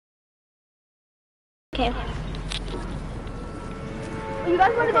Okay. You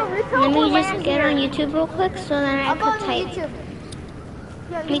guys want to go retail? Let me or just get on YouTube real quick so then I I'll go could on type. YouTube.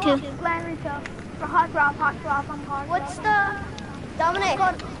 Yeah, Me too. Land retail. For hot drop, I'm hot. What's the Dominic? It's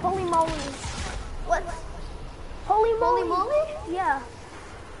called holy moly. What? Holy moly? Yeah.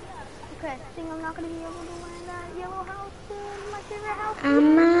 Okay. Think I'm not gonna be able to land that yellow house in my favorite house.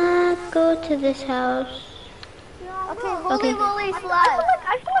 I'ma go to this house. Yeah, okay, holy moly fly.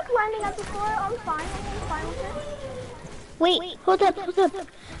 I feel like landing at the floor. I'm fine with it. Wait, hold up.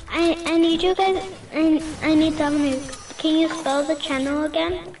 I need you guys, I need Dominic. Can you spell the channel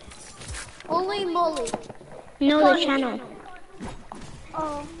again? Holy moly. No, the channel.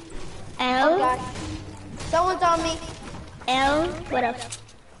 Oh. L. Oh gosh. Someone's on me. L. What else?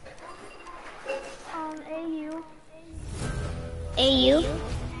 A-U. A-U?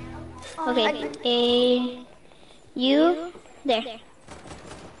 Okay, A-U. There.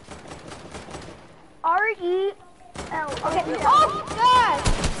 R-E-L. Okay. Oh, God!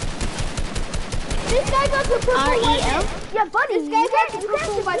 This guy got the purple R-E-L? Yeah, buddy. This guy got the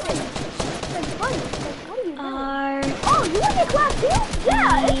purple weapon. Like, buddy, what are you doing? R. Oh, you want to class too?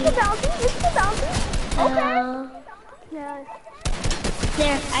 Yeah, it's the bounty. Okay. Yeah.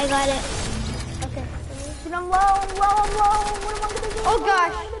 There, I got it. Okay. Dude, I'm low. What am I gonna do? Oh,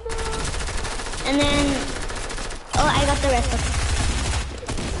 gosh. And then, oh, I got the rest of it.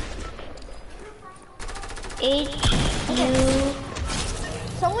 H-U.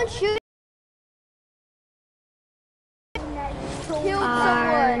 Someone shoot. Killed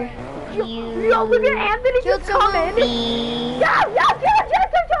R. someone. U. Yo, look at Anthony just coming. B. Yes, I'm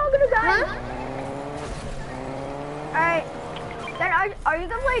gonna die. Huh? Alright. Then are you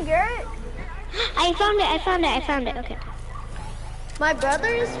gonna play Garrett? I found it. Okay. My brother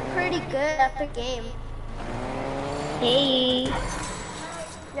is pretty good at the game. Hey.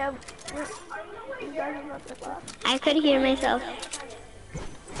 Yeah. You guys are about to laugh. I could hear myself.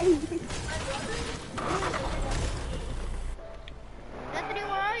 Anthony,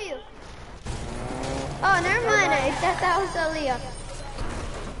 where are you? Oh, never mind. I thought that was Aaliyah.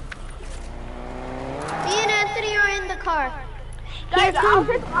 Me and Anthony are in the car. Guys, I'll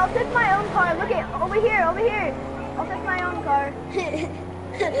take my own car. Look at over here. I'll take my own car.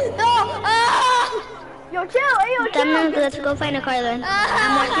 No! Ah! Yo, chill. Hey, yo, chill. Let's go find a car then.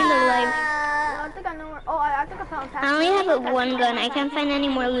 I'm watching the live. I think I know where. Oh, I think I found. I only have one gun. I can't find any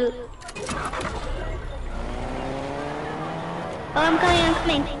more loot. Oh, I'm coming.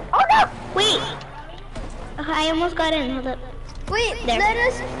 Oh no! Wait. I almost got in. Hold up. Wait, there. Let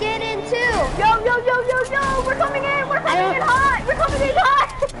us get in too. Yo! We're coming in. We're coming in hot.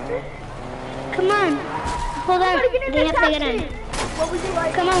 Come on. Hold on. They have to get in. What would you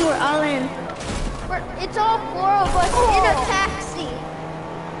like? Come on, we're all in. It's all four of us in a taxi.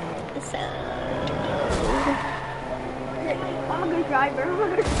 So. I'm a good driver.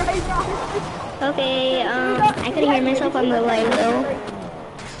 Okay, I could hear myself on the live though.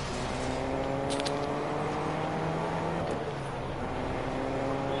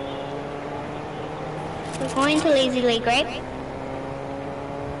 We're going to Lazy Lake, right?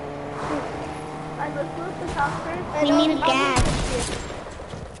 We need gas.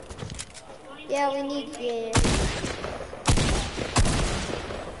 Yeah, we need gas.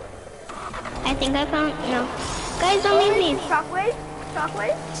 I think I found, no. Guys, don't leave me. Shockwave.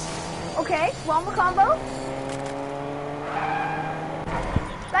 Okay, wombo combo.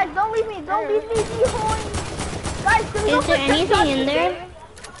 Guys, don't leave me. Guys, can we Is there anything in there?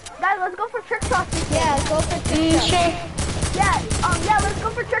 Guys, let's go for trick shots. Yeah, go for trick shots. Sure. Yeah, let's go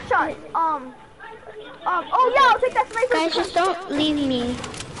for trick shots. Oh yeah, I'll take that sniper. Guys, just don't leave me.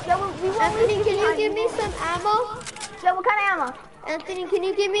 Yeah, we won't. Anthony, can you give me some ammo? Yeah, what kind of ammo? Anthony, can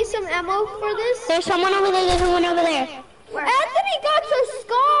you give me some ammo for this? There's someone over there. Where? Anthony got the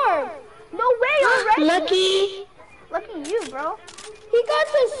scar. No way, already. Lucky you, bro. He got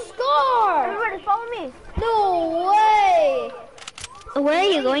the scar. Everybody, follow me. No way. Where are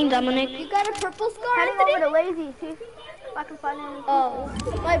you going, Dominic? You got a purple scar, Heading Anthony? Over to Lazy, see if I can find anything. Oh,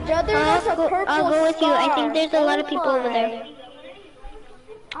 my brother has a purple I'll go with scar. you. I think there's a lot of people over there.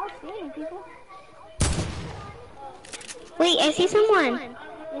 I don't see any people. Wait, I see someone.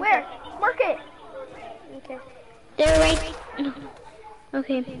 Where? Mark it. Okay. They're right. No.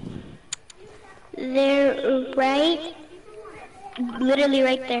 Okay. They're right. Literally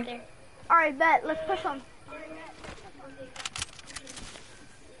right there. Alright, bet. Let's push them.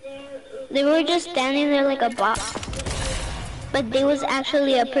 They were just standing there like a bot. But they was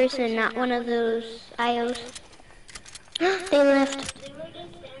actually a person, not one of those IOs. They left.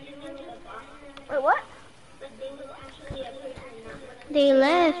 Wait, what? They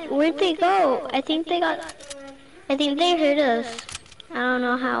left. Where'd they go? I think they heard us. I don't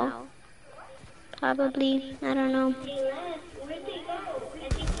know how. Probably. I don't know.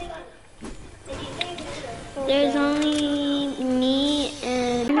 There's only me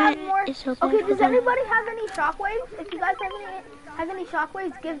and Have more. it's so Okay, bad. does anybody have any shockwaves? If you guys have any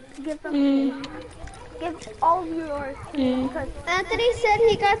shockwaves, give them to me. Give all of yours to me because Anthony said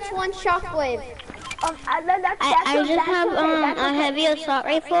he got one shockwave. I just have a heavy assault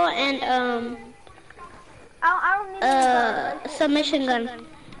rifle and I don't need submission gun.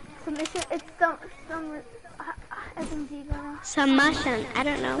 submission. It's some SMG gun. Submission. I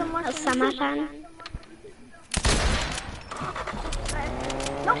don't know. A submission.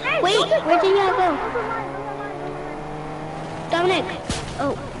 No, hey, Wait, where did y'all go? Dominic.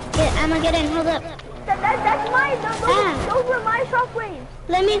 Oh, I'ma get in. Hold up. That's mine. Those were my shockwaves.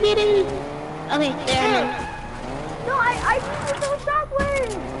 Let me get in. Okay, there I'm in. No, I need those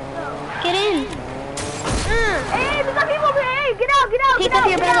shockwaves. Get in. Hey, there's some people over here. Hey, get out. Pick up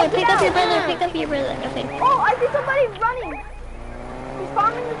your brother. Pick up your brother. Okay. Oh, I see somebody running. He's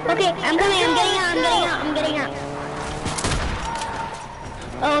farming the Okay, I'm coming. I'm getting out.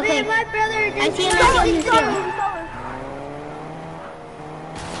 Oh, okay. Man, my brother I just see him.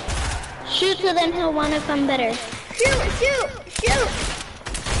 Shoot to them. He'll want to come better. Shoot!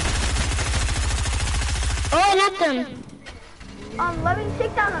 Oh, I knocked him. Let me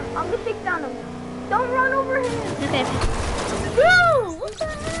take down him. I'm gonna take down him. Don't run over him. Okay. Bro, what the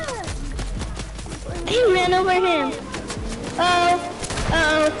heck? He ran over him. Hey.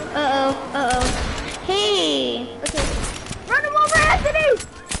 Okay. Run him over, Anthony!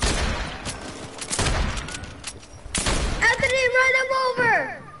 Anthony, run him over!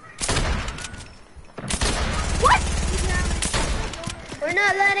 What? We're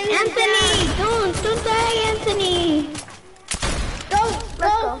not letting him Anthony, down. don't die, Anthony.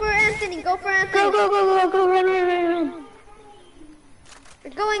 Go for Anthony. Go, Run.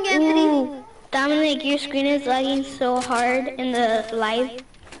 We're going, Anthony. Ooh. Dominic, your screen is lagging so hard in the live.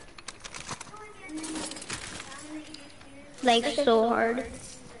 Like so hard.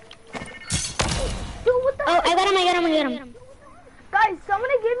 Dude, what the Oh, heck? I got him. Guys,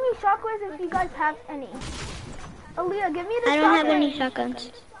 somebody give me shockwaves if you guys have any. Aaliyah, give me the I don't have shockwave. any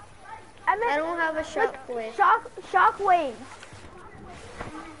shotguns. I don't have a shockwave. Shockwaves.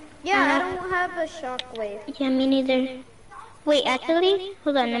 Yeah, I don't have a shockwave. Yeah, me neither. Wait, actually,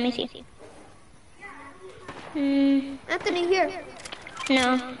 hold on, let me see. Anthony, here.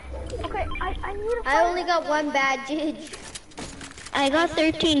 No. Okay, I need a I only got one badge. I got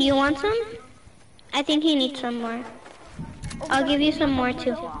 13. You want some? I think he needs some more. I'll give you some more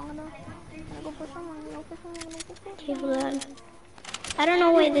too. Okay, hold on. I don't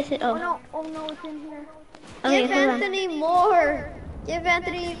know why this is. Oh. No, it's in here. Okay, Give hold on. Anthony more. Give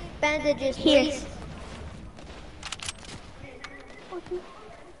Anthony bandages, Here. please.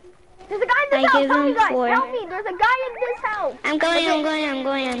 There's a guy in this I house. give Help me, him guys. 4. Help me. There's a guy in this house. I'm going.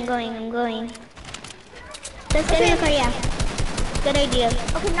 Let's get in the car, yeah. Good idea.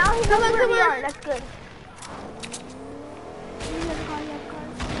 Okay, now he knows where we are. That's good.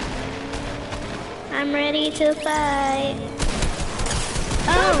 I'm ready to fight.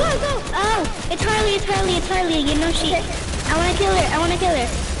 Oh, it's Harley. You know she. I wanna kill her.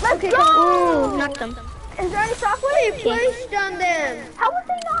 Let's go. Ooh, knocked him. Is there any chocolate? Pushed on them. How would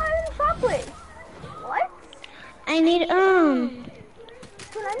they not have any chocolate? What? I need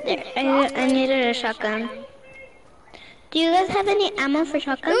Dude, I needed a shotgun. Do you guys have any ammo for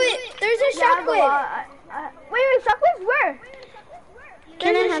shotguns? Wait, there's a shockwave. Wait, chocolates where?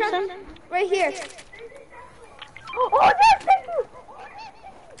 Can There's I a have some? Right here. Oh, yes, thank you.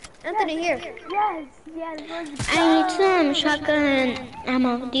 Anthony, here. Yes, let's go. I need some shotgun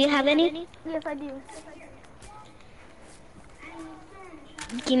ammo. Do you have any? Yes, I do.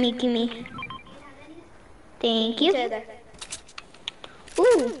 Gimme. Thank you. Okay, there.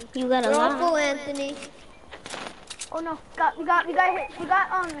 Ooh, you got a lot. Rifle, Anthony. Oh no, we got hit. We got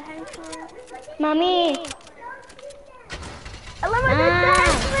henchmen. Mommy. Eliminate the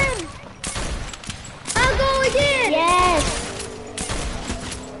henchmen. I'll go again. Yes.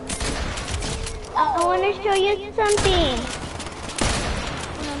 I want to show you something.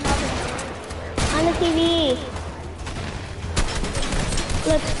 On the TV.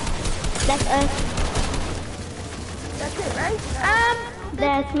 Look, that's us. That's it, right?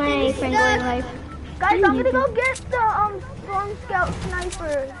 That's my friend going live. Guys, I'm gonna go get the Storm Scout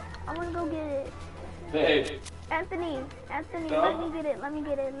sniper. I'm gonna go get it. Hey. Anthony, let me get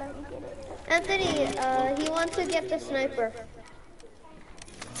it. Anthony, he wants to get the sniper.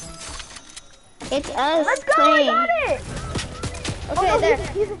 It's us Let's go, playing. I got it. Okay, no, there.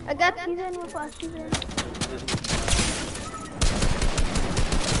 He's I got. in with us. He's in.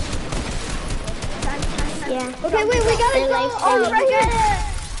 Yeah. Okay, wait, we gotta Their go. lives Oh, are- right here.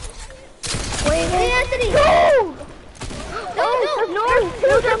 Where are you Hey, guys? Anthony. No! No.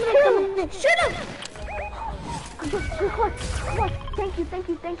 Shoot him. Thank you.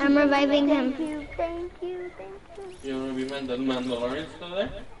 I'm reviving him. Thank you. You want to be Mandalorian still there?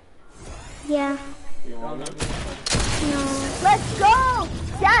 Yeah. You want to? No. Let's go!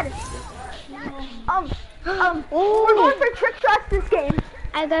 Dad! We're going for trick shots this game.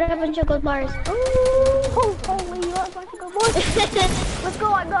 I got a bunch of gold bars. Oh, holy, you got a bunch of gold bars. Let's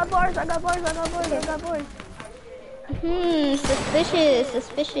go, I got bars.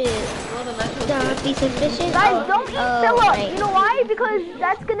 Suspicious. Don't be suspicious. Guys, don't eat Philip. Right. You know why? Because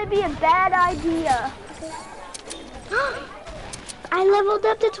that's gonna be a bad idea. I leveled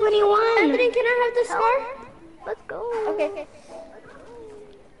up to 21. Anthony, can I have the scar? Let's go. Okay.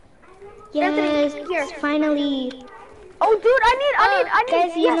 Yes, Anthony, here. finally. Oh, dude, I need.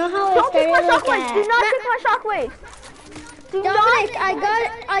 Guys, you know how I don't take my started like shockwaves. Do not take my shockwaves. Do Dominic, not.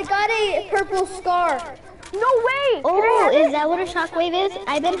 I got a purple scar. No way. Oh, Can I have is that what a shockwave is?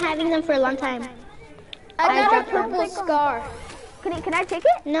 I've been having them for a long time. I got a dropped them. purple scar. Can I take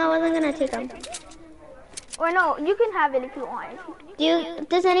it? No, I wasn't gonna take them. Or no, you can have it if you want.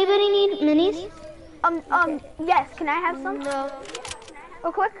 Does anybody need minis? Yes. Can I have some? No.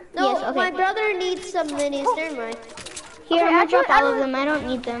 Real quick. No, Yes, okay. my brother needs some minis. They're mine. Here, Okay, I'm gonna actually, drop all I of them. I don't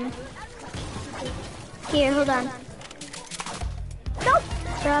need them. Here, hold on. Nope.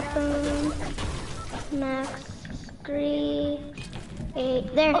 Drop them. Max 3,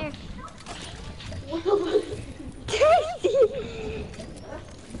 8. There.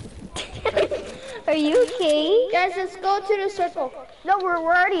 Are you okay? Guys, let's go to the circle. No, we're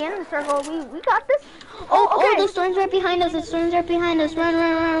already in the circle. We got this. Oh, okay. the storms right behind us. The storms right behind us. Run.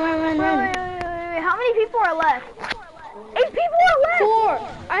 Wait. How many people are left? 8 people are left. 4.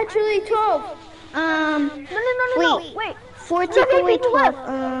 Actually, 12. No. Wait. 4 There's take 8 away people 12. left.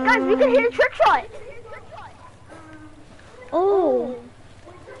 Guys, we can hit a trick shot. Oh.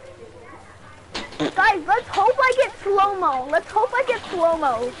 Guys, let's hope I get slow-mo. Let's hope I get slow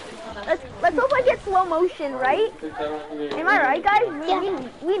motion, right? Am I right, guys?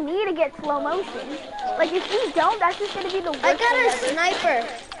 We need to get slow motion. Like, if we don't, that's just gonna be the worst I got a thing ever. sniper.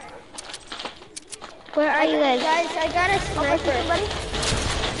 Where are you guys? Guys, I got a sniper. Somebody?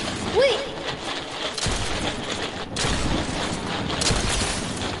 Wait.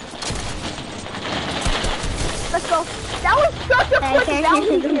 Let's go. That was such a quick Okay.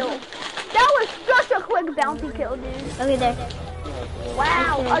 bounty kill. That was such a quick bounty kill, dude. Okay, there.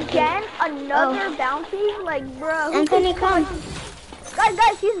 Wow, Okay. again, another bounty? Like, bro. Anthony, come. Guys,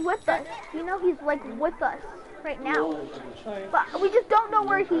 he's with us. You know he's, like, with us right now. But we just don't know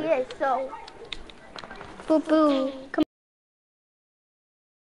where he is, so. Boo. Come.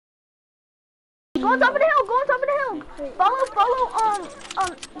 Go on top of the hill. Follow,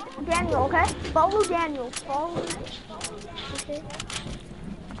 Daniel, okay? Follow Daniel. Okay.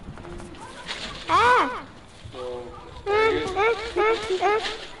 Ah.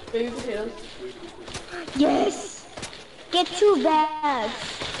 Yes. Get 2 bags.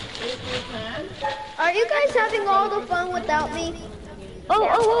 Are you guys having all the fun without me? Oh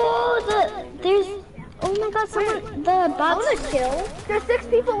my god, someone, the I bots. want to kill. There's 6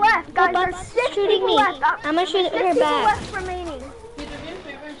 people left, guys. There's bot's 6 shooting people me. left. I'm gonna shoot 6 her people back. left remaining.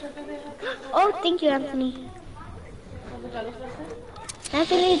 Oh, thank you, Anthony.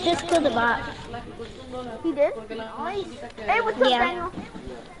 Anthony just killed a bot. He did? Nice. Hey, what's up, Yeah. Daniel?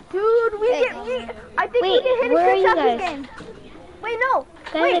 Dude, I think we Wait, can hit a where are trick you shot this guys? game. Wait, no.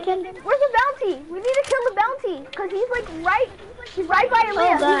 Guys, Wait, I can- where's the bounty? We need to kill the bounty, because he's like he's right by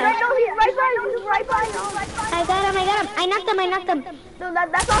Leah. God. He's right by. I got him. I knocked him. No,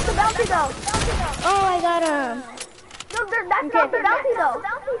 that's not the bounty though. Oh, I got him. No, that's not the bounty though. No,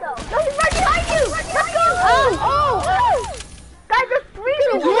 he's right behind you. Let's go. Oh. Guys, there's 3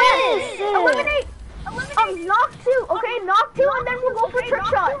 people Yes. left. Eliminate. Knock 2. Okay, knock 2, and then we'll go for trick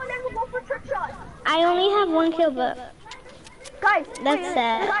shot. I only have 1 kill, but Guys, That's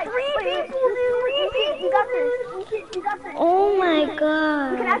sad. Guys, 3 people, dude. You got this. oh my We can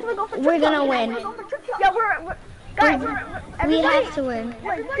god. actually go for trick We're shot. gonna win. Yeah, we're guys, We everybody, have to win. Dude,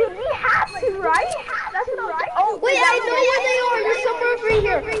 we have to, right? That's right. Oh, Wait, I know where they are. They're somewhere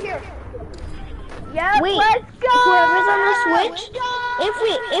over here. Yeah, Wait, let's go. whoever's on the switch,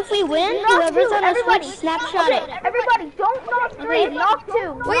 if we win, whoever's on the switch, snapshot it. Everybody, don't knock 3, Okay. knock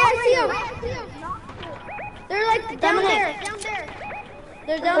 2. Wait, I see them. They're like down Dominic. there.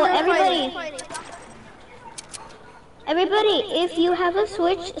 They're down Oh, there everybody. fighting. Everybody, if you have a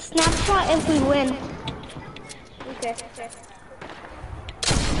Switch, snapshot if we win. Okay.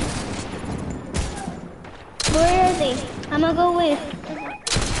 Where are they? I'm gonna go with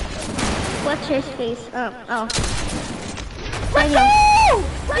what's her face? Oh. Let's go!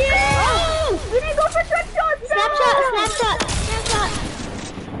 Yeah! We need to go for trick shots! Snapshot.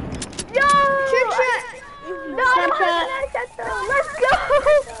 Yo! Trick shot! No, Snapshot. Let's go!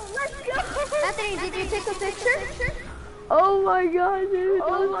 Anthony, did you take a picture? Oh my god, dude.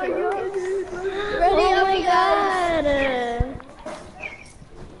 Oh my god, dude. Oh my god.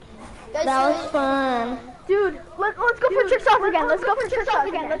 That was fun. Dude, let's go for trick shots again. That was fun.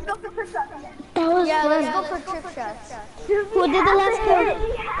 Let's go for trick shots. Dude, Who did the last kill?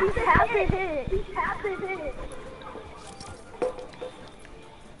 He has to hit it.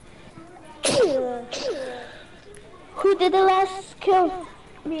 Who did the last kill?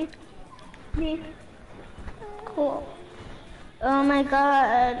 Me. Cool. Oh my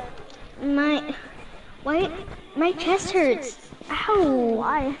god. My chest hurts. Ow.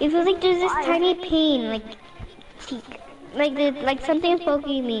 Why? It feels like there's this tiny pain, like something's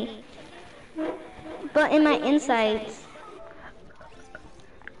poking me. But in my insides.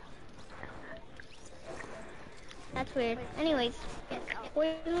 That's weird. Anyways,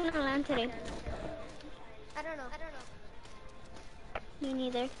 where are we gonna land today? I don't know. Me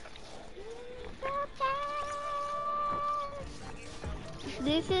neither.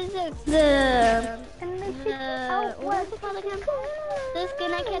 This is the what is it called again? The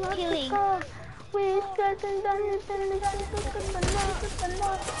skin I kept killing.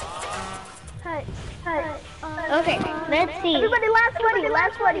 Hey. Okay, let's see. Everybody,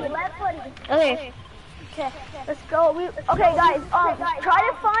 last sweaty. Okay. Okay, let's go. Okay, guys. Try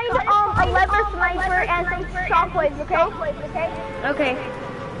to find a lever sniper and some shockwaves. Okay. Okay.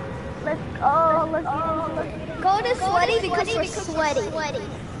 Let's go to sweaty because we're sweaty.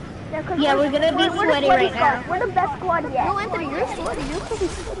 Yeah, we're gonna be sweaty right now. We're the best squad yet. No, Anthony, you're sweaty. You're pretty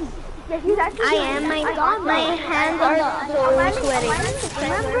sweaty. Yeah, he's actually. I am. My hands are so sweaty.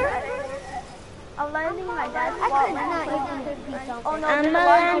 Remember? I'm landing my dad's squad. Oh no, I'm gonna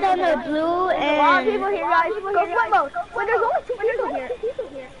land on the blue a lot of and people here, guys. Go sweat mode. Wait, there's only 2 people here.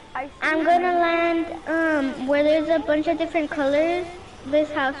 I'm gonna land where there's a bunch of different colors.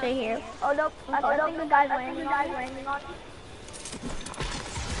 This house right here. Oh nope. I think the guy's landing on.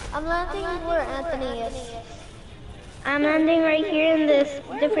 I'm landing where Anthony is. I'm landing right here in this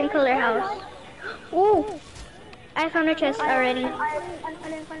different color house. Ooh! I found a chest already. I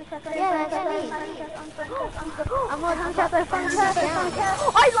didn't find a chest. Yeah, that's me. I'm on the chest. I found the chest.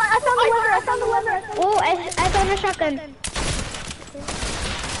 Oh, I found the lever. Oh, I found a shotgun.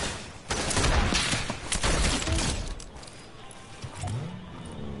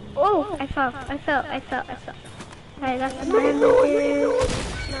 Oh, I fell. I got some bandages.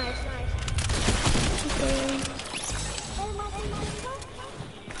 Nice. Okay.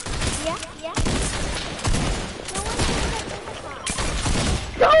 Yeah.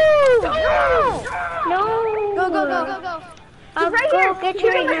 No! Go. I'll go get you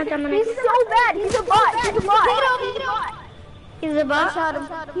right now, Dominic. He's so bad. He's a bot. Hit him. He's a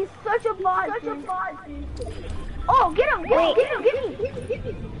bot? He's such a bot. Oh, get him. Get him.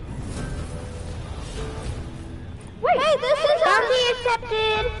 Wait, hey, this is bounty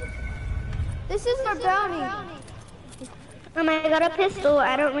accepted. This is for bounty. I got a pistol.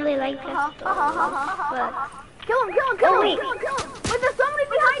 I don't really like pistols. But Kill him. wait. Wait, there's somebody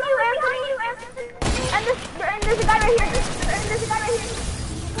behind you, Anthony. And there's a guy right here.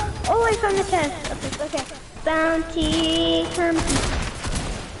 Oh, I found the chest. Okay. Bounty.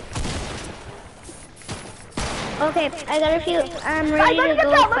 Okay, I got a few. I'm ready to go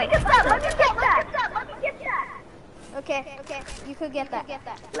fight. Let me get that. Okay, you could get that.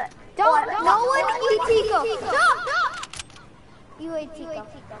 Don't, no one eat Tico. Stop. You ate Tico.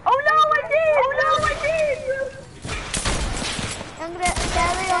 Oh no, I did. I'm gonna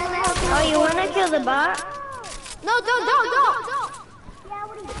help you. Oh, you wanna kill the bot? No, don't. Yeah,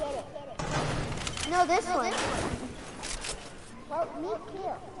 what do you get it? No, this one. Well, me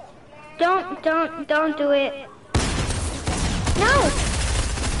kill. Don't do it. No!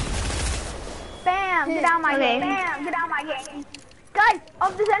 Bam! Get out my Okay. game. Guys,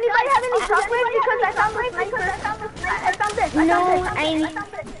 does anybody have any shockwaves? Because I found this. No, I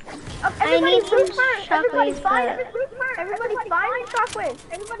need some shockwaves, but Everybody find shockwaves.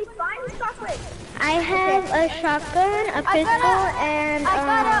 I have a shotgun, a pistol, and I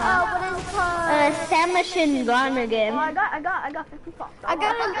got what is it called? a submachine gun again. Oh, I got 50 pops. I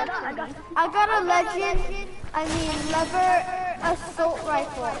got a lever assault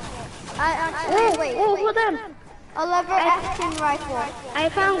rifle. Wait. Oh, hold on. A lever action rifle. I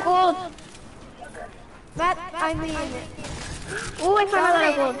found gold. That I mean. Oh, I found a lot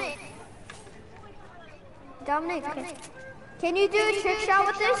of gold. Dominic, can you do a trick shot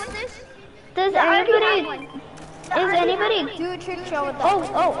with this? Does anybody? Is anybody? Do a trick shot with that.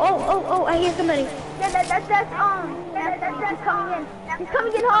 Oh! I hear somebody. That's he's coming in. He's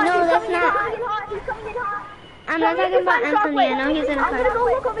coming in hot. No, that's not. He's coming in hot. I'm not talking about Anthony. I know he's in a I'm gonna car. go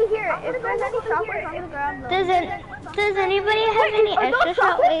look over here. If there's any shockwaves, I'm gonna grab them. Does anybody have any extra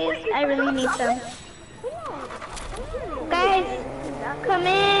shockwaves? I really need some. Guys, come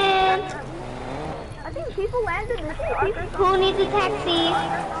in. I think people landed this car. Who needs a taxi?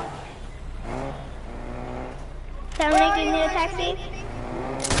 Dominic, you need a taxi?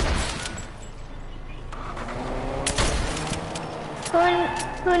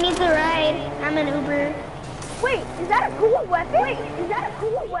 Who needs a ride? I'm an Uber. Wait, is that a cool weapon?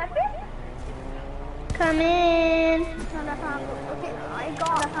 Come in. No, that's not cool. Okay, I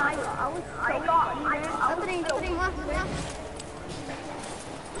got. Anthony, come on.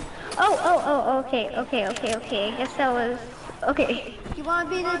 Oh, okay. I guess that was, okay. You want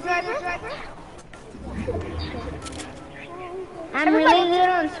to be the driver? I'm really good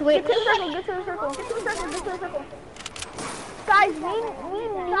on Switch. Get to the circle. Guys, we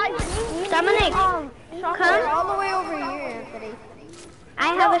Dominic, We're come. all the way over here, Anthony. I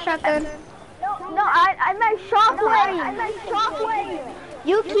have a shotgun. No, I meant shockwave.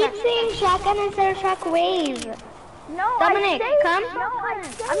 You keep saying shotgun instead of shockwave. No, Dominic, come. No, I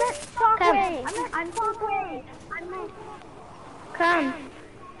meant shockwave. I'm shockwave. Come.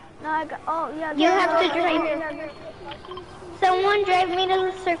 No, I got. Oh yeah. You have to drive. Someone drive me to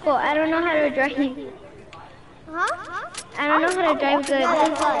the circle. I don't know how to drive. Huh? I don't know how to drive good.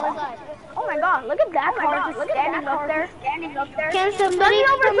 Oh my God! Look at that car just standing up there. Can somebody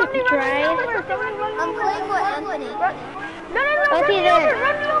come drive? I'm playing with Anthony. No. Okay, Run then. me over.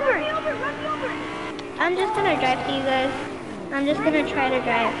 I'm just gonna drive to you guys. I'm just gonna try to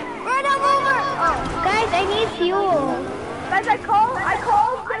drive. Right over! Oh. Guys, I need fuel. Guys, I called.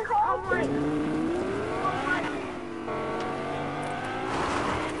 Oh my.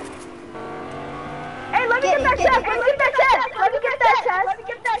 Hey, let me get that chest.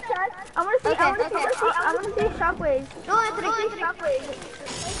 I wanna see shockwaves. No, Anthony, please.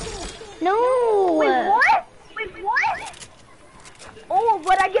 No. Wait, what? Oh,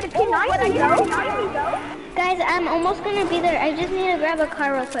 but I get a P90 though. Guys, I'm almost gonna be there. I just need to grab a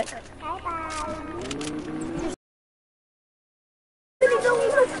car real quick.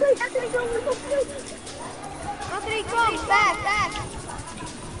 Anthony, come back.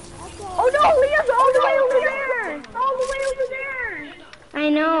 Oh no, Leah's all the way over there. I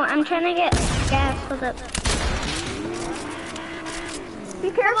know. I'm trying to get gas. Hold up. Be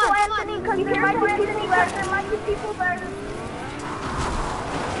careful, Anthony, because there might be people there.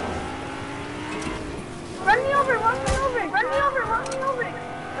 Run me over. Okay.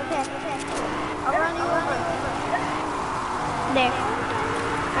 I'll run you over. There.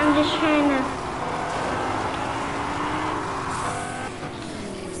 I'm just trying to.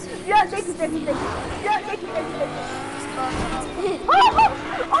 Yeah, thank you.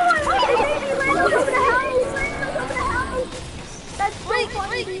 Oh my God, he landed over the house. That's so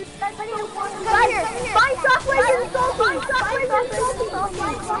funny, dude. Come here. Find shockwaves and salty.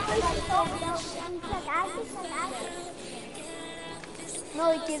 No,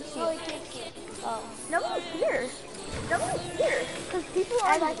 he gives you. Oh. Nobody's here. Because people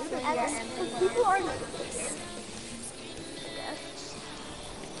are here.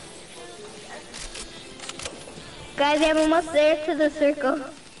 Guys, I'm almost there to the circle.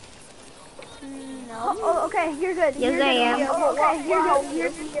 Oh, okay, you're good. Yes, I am. Okay, you're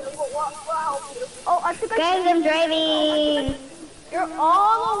good. Oh, I think Guys, I'm driving. You're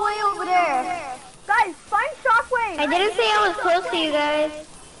all the way over there. Guys, find shockwaves. I didn't say I was close to you guys.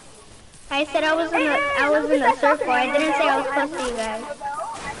 I said I was in the circle. I didn't say I was close to you guys.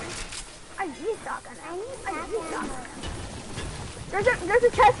 I need a shotgun. There's a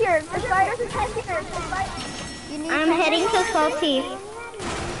chest here. I'm heading to Salty.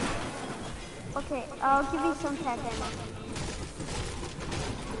 Okay, I'll give you some seconds.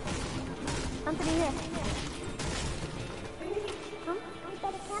 Anthony, here.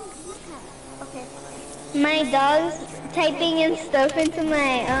 Okay. My dog's typing in stuff into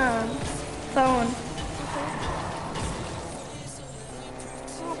my phone.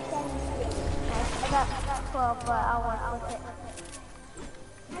 I got 12, but I'll work with it.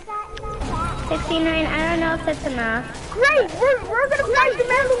 69, I don't know if that's enough. Great, we're gonna fight the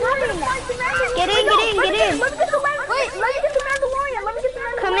Mandalorian. Get in. Let me get the Mandalorian.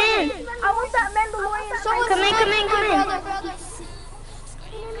 Come in. that Mandalorian. Come in.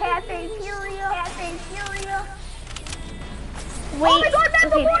 Cafeteria. Wait. Oh my God,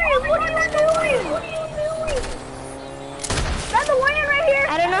 Mandalorian! Okay. What are you doing? Mandalorian right here.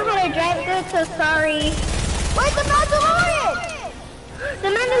 I don't know how to drive good, so sorry. Wait, the Mandalorian! The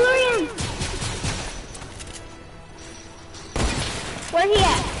Mandalorian! Where he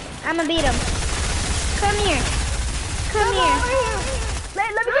at? I'ma beat him. Come here.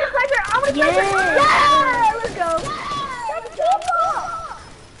 Let me get a pleasure. I want to Yeah. Yeah, let's go.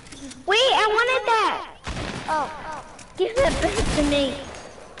 Wait, I wanted that. Oh. Give that back to me.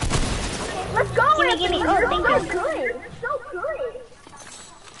 Let's go. Gimme. Anthony. Oh, You're thank so you. good. You're so good.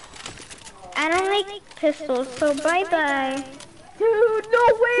 I don't like pistols, so bye-bye. Dude, no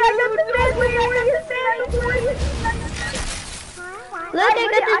way. I got the Mandalorian. Look, I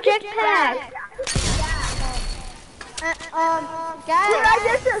got the jetpack. Guys, Dude, I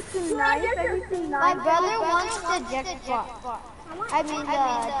guess it's nice. Everything my nice. brother wants the jetpack. I mean the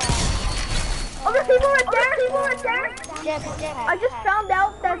Oh, there's people right there. jetpack. I just found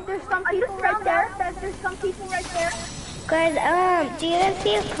out that there's some people right there. Guys, do you guys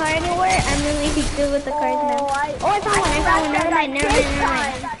see a car anywhere? I'm really good with the cars now. I Oh, I found one. Never mind.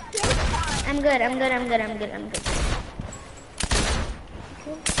 Time. I'm good.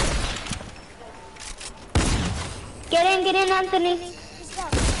 Get in, Anthony.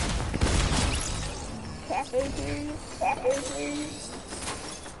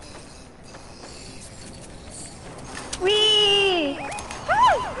 Whee!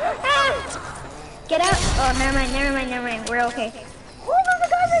 Get out. Oh, never mind. We're okay. Oh, there's a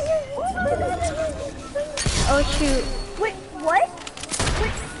guy right here. Oh, shoot. Wait, what?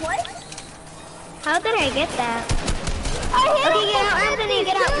 How did I get that? I hit Okay, him. get out, Anthony.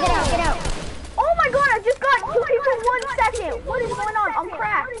 Get out. Oh my God, I just got 2 people in 1 second. What is going on? I'm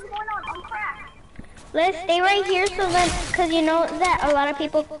cracked. Let's stay right here so then, because you know that a lot of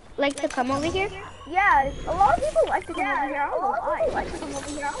people like to come over here. Yeah, a lot of people like to come over here. I don't know why.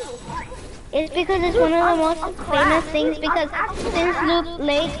 It's because it's one of the most famous things because since Luke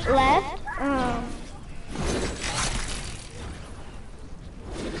Lake left,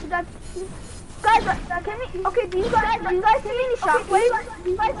 Guys, can we, okay, do you guys see any shockwaves?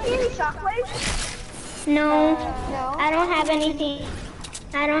 no, No. I don't have anything.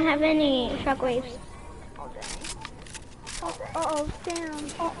 I don't have any shockwaves. Uh-oh, damn.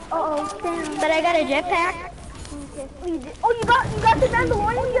 But I got a jetpack. Oh, you got the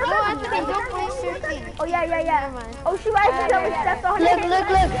Mandalorian? No, Anthony, don't waste your thing. Oh, yeah. Never mind. Oh, shoot, I accidentally stepped on Look, it.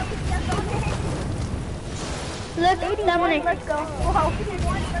 Look, Dominic. Let's go. Whoa.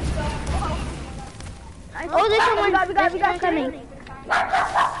 Oh, there's someone. We got coming.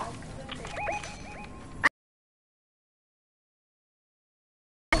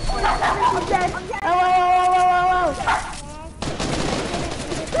 I'm dead. Oh.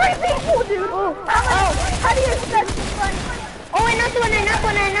 3 people, dude. How do you expect this one? Oh, I knocked one.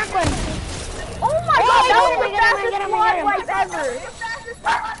 Oh my God, that was the fastest squad wipe ever.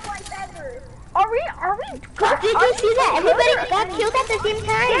 Are we good? Did you see that? Everybody got killed at the same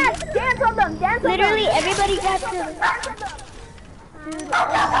time. Dance on them. Literally, everybody got killed.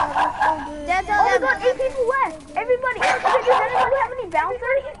 That's Oh my God, 8 people left. Everybody. Okay, does anybody have any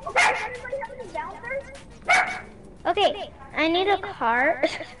bouncers? Okay, I need a car.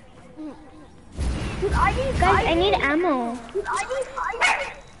 Dude, Guys, I need ammo. Dude,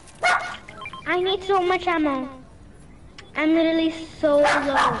 I need so much ammo. I'm literally so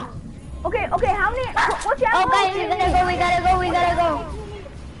low. Okay, how many, what's your ammo? Oh, guys, we gotta go.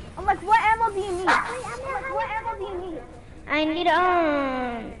 I'm like, what ammo do you need? I need,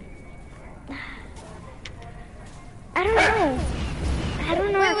 I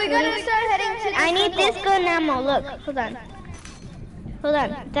don't know. Wait, we gotta actually. start heading to the I need circle. this gun ammo. Look, hold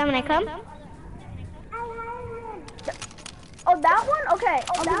on. Dominic, come. Oh, that one? Okay.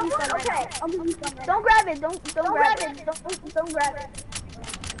 I'll give you some. Don't grab it. Don't grab it. Don't grab it.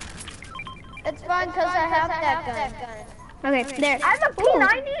 It's fine because I have that gun. Okay, there. I have a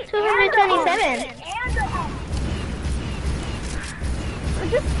P90. 227. We're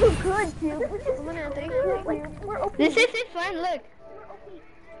just too good, dude. We're OP. This is fun, look.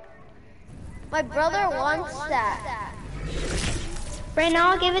 My brother wants that. Right now,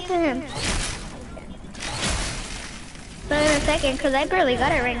 I'll give it to him. But in a second, because I barely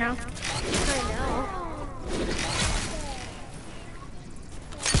got it right now.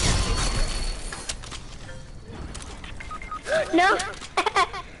 I know. No.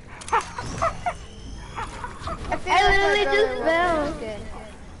 I literally just fell. Good.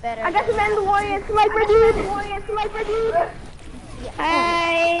 Better. I got the Mandalorian sniper, dude. Yeah.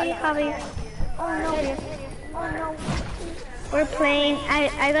 Hi, Javi. Oh no. Oh no. We're playing.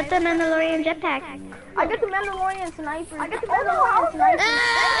 I got the Mandalorian jetpack. I got the Mandalorian sniper. I got the Mandalorian sniper.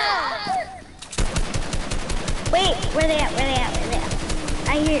 Wait, where they at? Where they at? Where they at?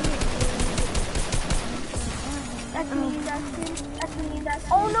 I hear. That's me.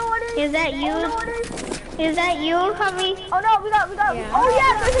 Oh no, it is. Is that you? Oh no, it is. Is that you, Javi? Oh no, we got. Yeah. Oh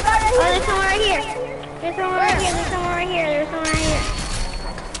yeah, there's a guy right Oh, here. there's someone right here. There's someone right here. There's someone right here. There's someone right here.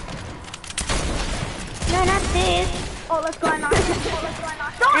 No, not this. Oh, let's go and knock him.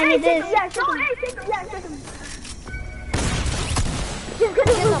 I need this. Yeah, shoot him.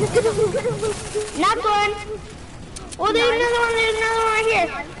 Knocked one. Oh, there's another one. There's another one right here.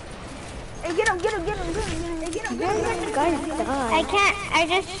 Hey, get him. I can't. I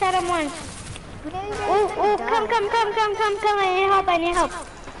just shot him once. Oh, come. I need help.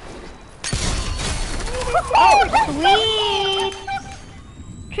 Oh, sweet.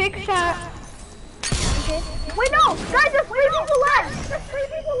 Trick shot. Wait, no, guys, there's 3 people left.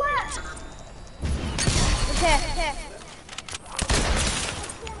 Okay.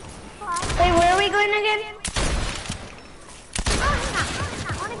 Wait, where are we going again?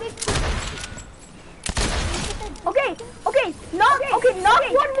 Okay, knock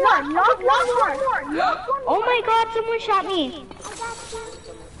one more. Oh my god, someone shot me.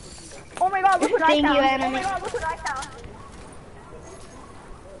 Oh my god, look what I Thank found. you, enemy.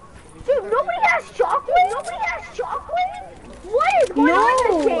 Dude, nobody has chocolate? What is going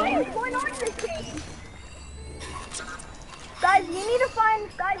on in this game? Guys, you need to find...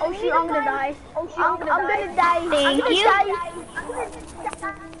 Oh shoot, I'm gonna die. I'm gonna die. Thank you.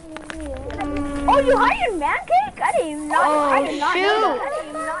 Oh, you hired Mancake? I didn't know. Oh, I did not know shoot. that.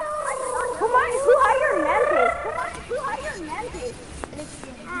 Who hired Mancake?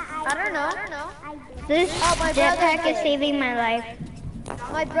 I don't know. This my jetpack brother- is saving my life.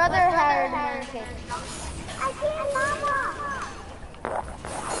 My brother hired Mancake.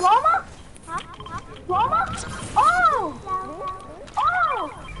 Llama? Oh!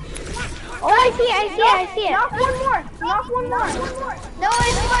 Oh, I see it. Knock one more. No,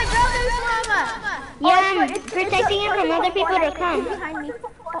 it's my brother's llama. Yeah, I'm protecting it from other people to come.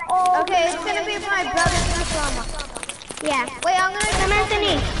 Okay, it's gonna be my brother's llama. Yeah. Wait, I'm gonna Come,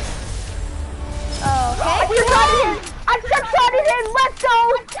 Anthony. Okay. I just shot it in. Let's go.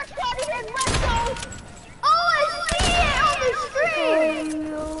 Oh, I see it on the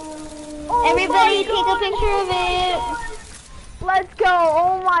screen. Everybody take a picture of it. Let's go.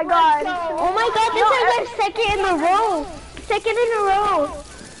 Oh my god. Oh my god, this is our second in a row.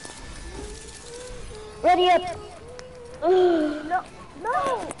 Ready up.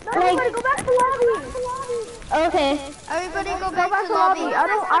 No. Everybody go back to lobby. Okay. Everybody go back to lobby. lobby. I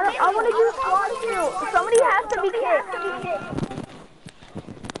want to do squad kill. Somebody has to be kicked.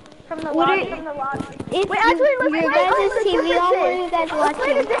 From the What lobby. are- Wait, It's actually, let's your play guys' the TV on. What are you guys Let's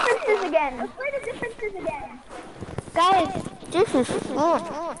play the watching? differences again. Guys, this is fun.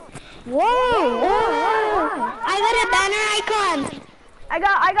 Whoa. I got a banner icon. I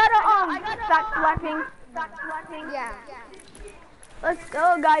got backslapping. Yeah. Let's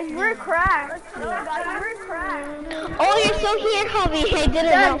go, guys. We're cracked. Oh, you're so here, Javi. I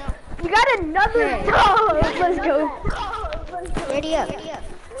didn't know. You got another dog. Let's go. Ready up.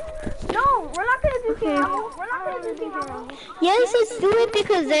 No, we're not gonna do team. Yes, let's do it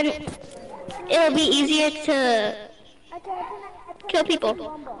because then it'll be easier to kill people.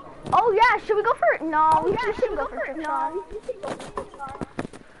 Oh yeah, should we go for it? No, we shouldn't go for it. No.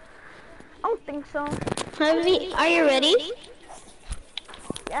 I don't think so. Javi, are you ready?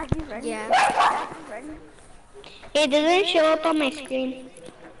 Yeah, he's ready. Yeah. He's ready. It doesn't show up on my screen.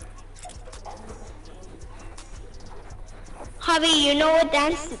 Javi, you know what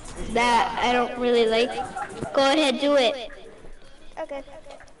dance that I don't really like? Go ahead, do it. Okay.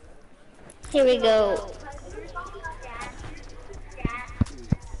 Here we go.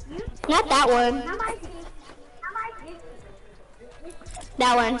 Not that one.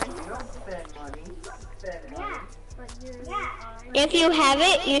 That one. If you have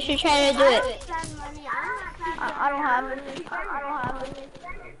it, you should try to do it. I don't have it.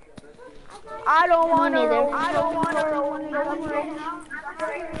 I don't want to. I don't want to.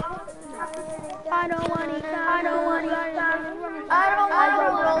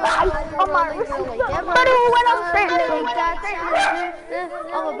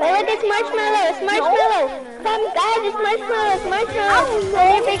 Oh, look, it's Marshmallow. It's Marshmallow. Come, guys, it's Marshmallow. It's Marshmallow.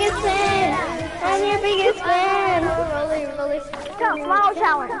 I'm your biggest fan. I'm your biggest fan. Smile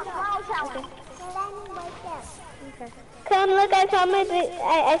challenge. Come, look, I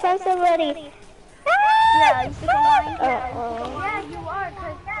found somebody. Ah! Yeah, you think I'm lying? Yeah, you are.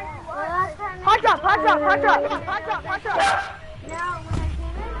 Hot drop. Now, when I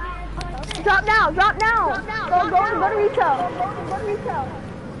came in, Drop now. Go to retail.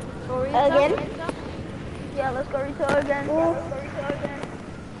 Again? Yeah, let's go retail again.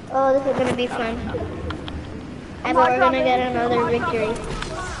 Oh, this is gonna be fun. I bet we're gonna get another victory.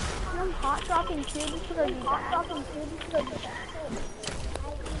 I'm hot dropping too. This is gonna be bad.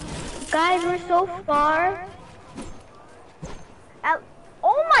 Guys, we're so far.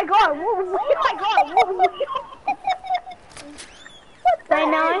 Oh my god! Right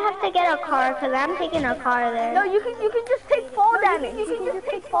now I have to get a car because I'm taking a car there. No, you can just take fall damage. you can just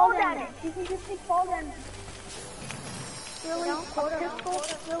take fall damage. Really?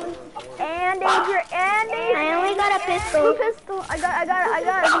 And Adrian. I only got a pistol. Pistol. I got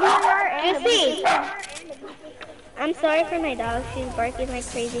a VNR and You see? I'm sorry for my dog. She's barking like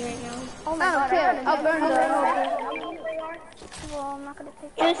crazy right now. Oh my god. I'll burn well, I'm not gonna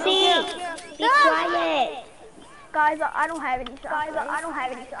take You see? Be quiet. Guys, I don't have any shots.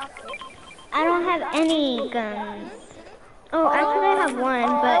 I don't have any guns. Oh, actually I have one,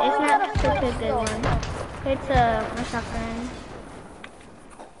 but it's not such a good one. It's a shotgun.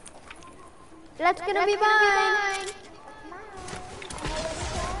 That's gonna be mine.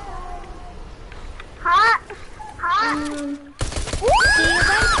 Hot. Do you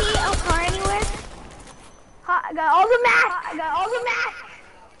guys see a car anywhere? Hot. I got all the mask.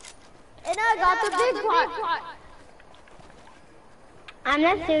 And I got the big pot. I'm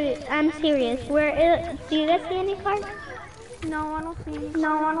not serious. I'm serious. Do you guys see any cars? No, I don't see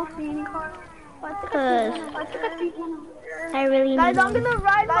any cars. Cause I really need Guys, I'm one. gonna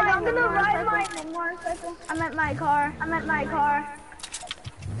ride mine. I'm at my car.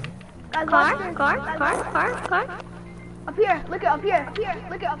 Guys, Car? Up here. Look up here.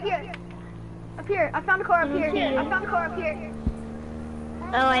 I found a car up here.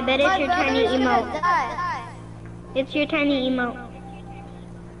 Oh, I bet it's your tiny emote. It's your tiny emote.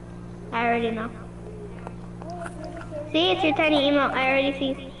 I already know. See, it's your tiny emote. I already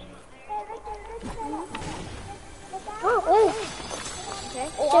see. Oh.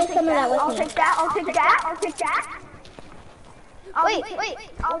 Take some of that with I'll me. take that. Wait.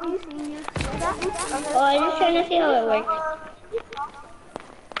 I'll be seeing you. Oh, I'm just trying to see how it works.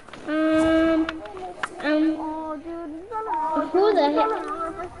 Oh, dude. Who the heck?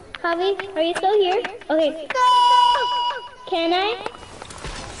 Javi, are you still here? Okay. Can I?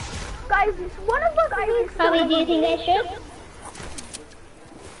 Guys, one of us needs to Javi, do you think I should?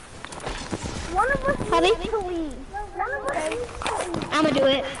 Javi? to leave. I'm gonna do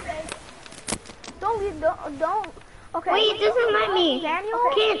it. Don't leave. Don't. Okay. Wait, this is not me. Daniel.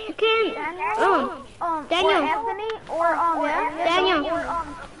 Daniel. Or Anthony. Or Daniel.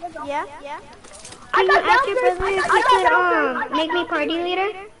 Yeah. Can you ask your brother if he could make me party leader?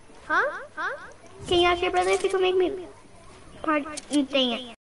 Huh? Can you ask your brother if he could make me party? Dang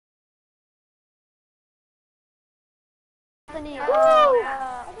it. Anthony.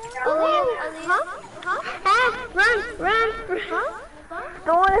 Run.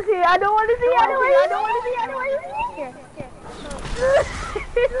 Don't want to see. I don't want to see anyway. Here.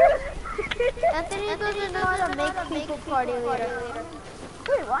 Anthony doesn't know how to make people party leader.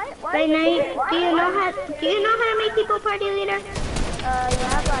 Wait, why? Right now, do you know how to make people party leader?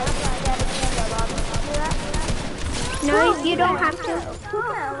 Yeah, but I gotta change a lot. No, you don't have to.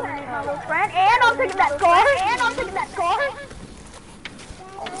 Friend, and I'll take that car.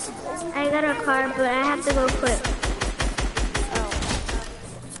 I got a car, but I have to go quick.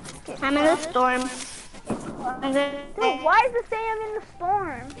 I'm in the storm. Dude, why does it say I'm in the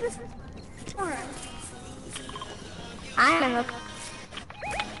storm? I'm in the.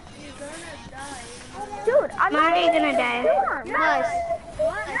 Dude, I'm already gonna die. Nice.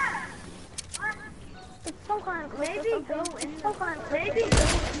 It's some kind of glitch.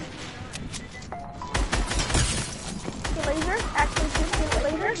 Laser, actually shoot the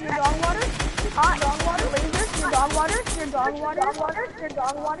laser, your dog water. Hot dog water, laser, your dog water. Did you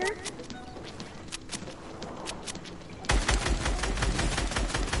dog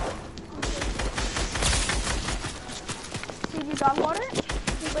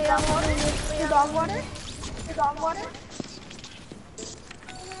water? Your dog water.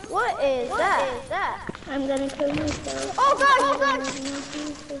 What is that? I'm gonna kill myself. Oh god!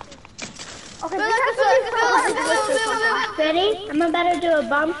 Okay, Ready? I'm about to do a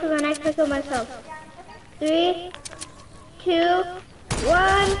bomb so then I can kill myself. 3, 2,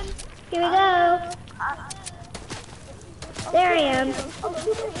 1. Here we go. There I am.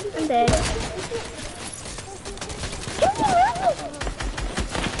 I'm dead.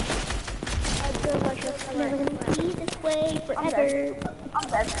 I feel like Never gonna be this way forever. I'm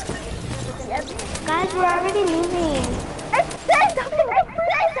dead. Yep. Guys, we're already losing. It's dead!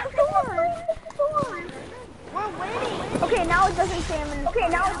 We're winning! Okay, now it doesn't say I'm in the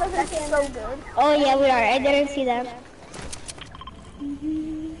That's so good. Oh yeah, we are. I didn't see that.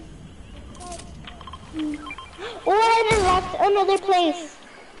 Oh, I unlocked another place.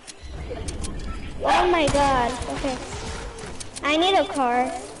 Oh my god. Okay. I need a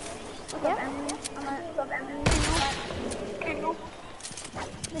car.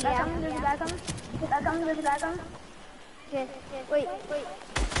 There's a guy coming. Yes. Wait.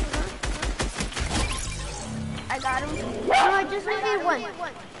 I got him. No, I just need one.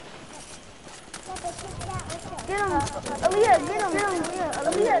 Get him. Aaliyah, get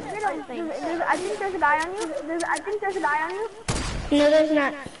him. I think there's a guy on you. No, there's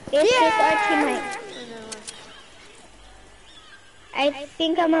not. It's just our teammate. I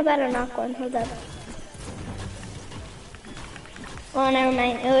think I'm about to knock one. Hold up. Oh, never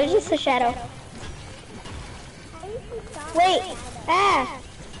mind. It was just a shadow. Wait. Ah.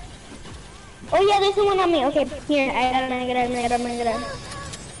 Oh yeah, there's one on me. Okay, here. I got him.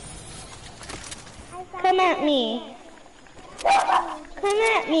 Come at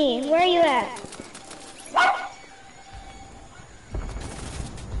me. Where are you at?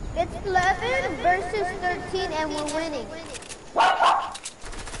 It's 11 versus 13 and we're winning.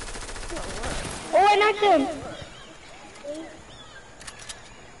 Oh, I knocked him.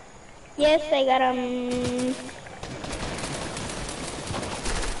 Yes, I got him.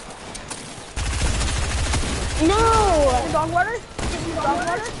 No! Dog water?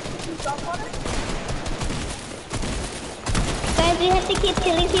 Guys, we have to keep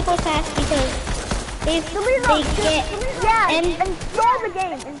killing people fast because if they get... Yeah, and install the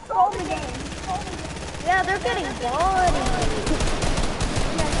game. Yeah, they're getting bodied.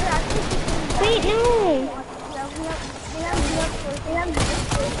 wait, no!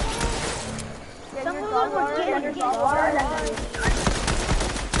 Some of them were getting bodied.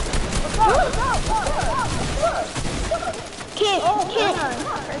 Kid,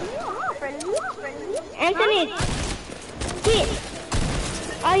 Anthony, kid,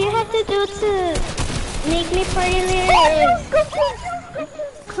 all you have to do to make me party leader is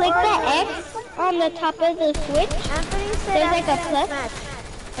click the X on the top of the switch. Anthony said There's like a plus.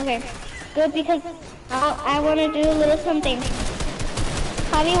 Okay, good, because I want to do a little something.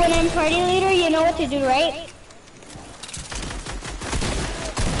 Javi, when I'm party leader, you know what to do, right?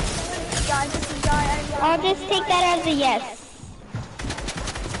 I'll just take that as a yes.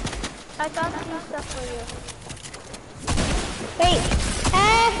 I got some stuff for you. Wait. I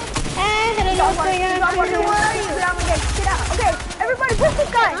don't know what's going on. Where are you? Get out. Okay, everybody push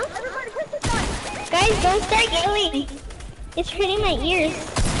this guy. Guys, don't start yelling. It's hurting my ears.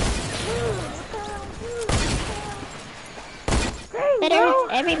 That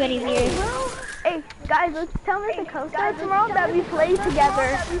hurts everybody's ears. Hey, guys, let's tell Mr. Costa tomorrow that we play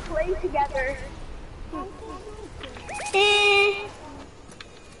together.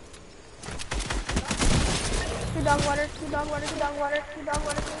 Two dog water.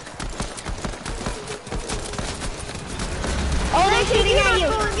 Oh, they're shooting at you.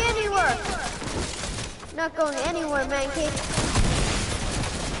 Not going anywhere, man.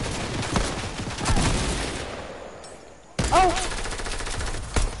 Oh.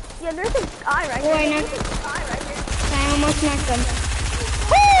 Yeah, there's a guy right here. I almost knocked him.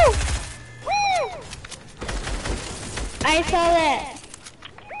 Woo! I saw that.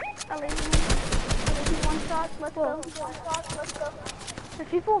 Let's go. There's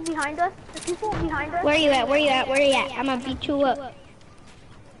people behind us. Where are you at? I'm gonna beat you up.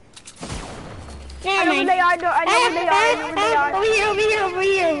 Never mind. I know where they are.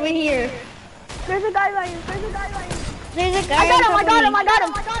 Over here. There's a guy right here. There's a guy. I got him.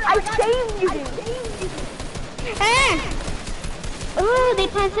 I saved you, dude. Oh, they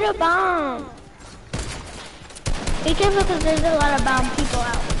planted a bomb. Be careful because there's a lot of bomb people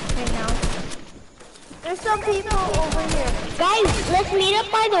out right now. There's some people over here. Guys, let's meet up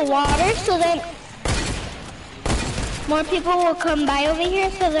by the water so that more people will come by over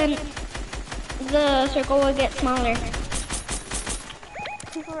here, so then the circle will get smaller.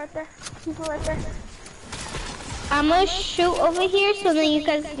 People right there. I'm gonna shoot over here so that you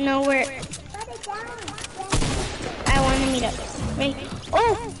guys know where I want to meet up. Right?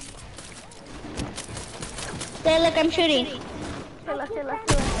 Oh! There, look, I'm shooting.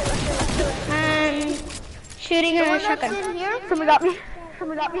 Shooting a shotgun. Someone got me.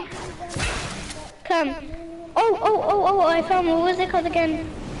 Come. Oh, I found, what was it called again?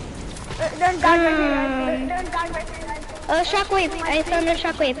 There's guys right here. Shockwave. I found a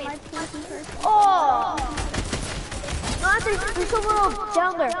shockwave. Oh! No, there's someone else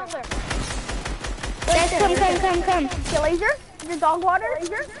down there. Guys, come. Okay, laser? Is your dog water?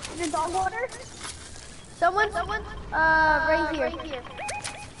 Laser? Is your dog water? Someone, right here.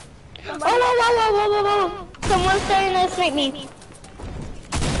 Whoa. Someone's starting to snipe me.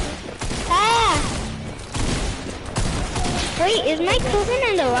 Ah! Wait, is my cousin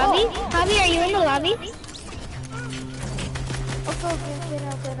in the lobby? Javi, are you in the lobby? Okay,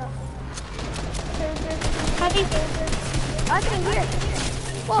 get out. Javi? I can hear.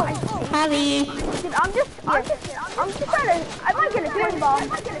 Whoa. Javi. Dude, I'm just trying to, I might get a twin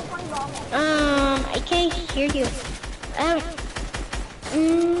bomb. I can't hear you.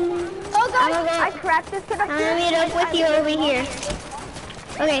 Oh god, I cracked this connector. I'm gonna meet up with you over here.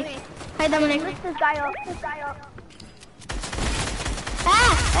 Okay. Hi, Dominic. Lift this guy up.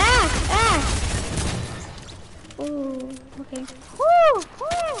 Ah! Ooh, okay. Woo!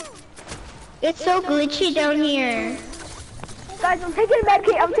 It's so glitchy down here. Guys, I'm taking a med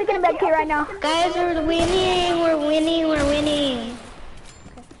kit right now. Guys, we're winning.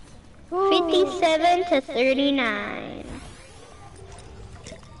 57 to 39.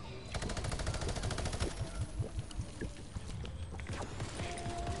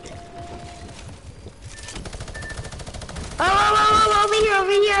 Oh,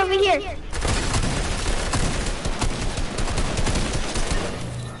 over here.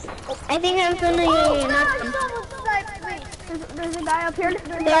 I think I'm gonna knock him. There's a guy up here.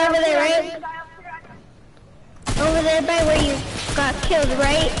 They're over there, right? Over there by where you got killed,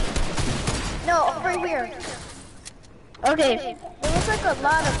 right? No, over here. Okay. There looks like a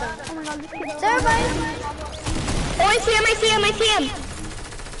lot of them. Oh my god, there, buddy. Oh, I see him.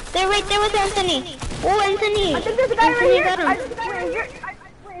 They're right there with Anthony. Oh, Anthony. I think there's a guy Anthony right got here.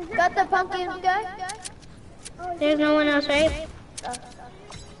 him. Got the pumpkin guy? There's no one else, right?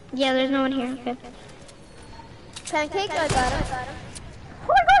 Yeah, there's no one here. Okay. Pancake, I got him. Oh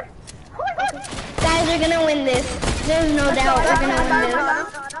my god. Guys, we're gonna win this. There's no doubt we're gonna win this.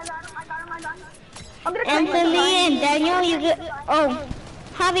 Anthony and Daniel, you get. Oh,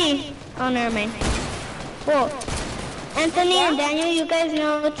 Javi. Oh, never mind. Whoa. Anthony and Daniel, you guys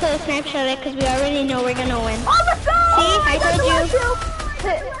know to snapshot it because we already know we're gonna win. Oh, let's go! See, I told you.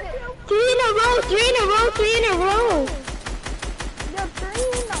 3 in a row. Yo, 3 in a row,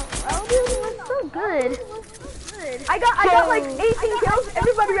 dude. That's so good. I got like 18 kills.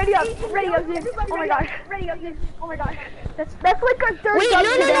 Everybody ready up, dude. Oh my gosh. That's like our third. Wait, dub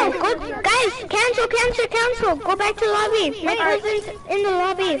no. today. Go, guys, cancel. Go back to the lobby. My cousin's in the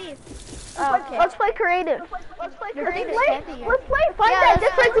lobby. Okay. Let's play creative. Let's play. Find that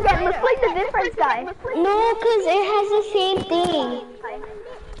difference again. Let's play the difference guy. No, because it has the same thing.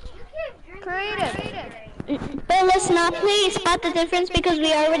 Creative. But let's not play spot the difference because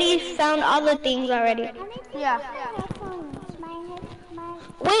we already found all the things already. Yeah.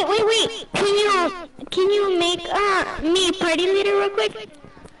 Wait. Can you make me party leader real quick?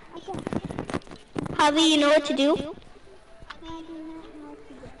 Javi, you know what to do?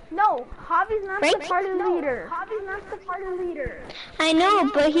 No, Javi's not Right? the party leader. I know,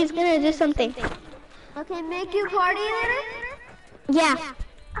 but he's gonna do something. Okay, make you party leader? Yeah.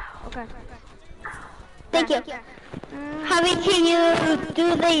 Okay. Thank you. Javi, can you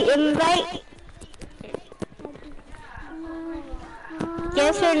do the invite?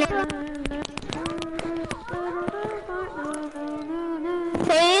 Yes or no?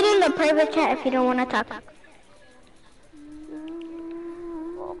 Say it in the private chat if you don't want to talk.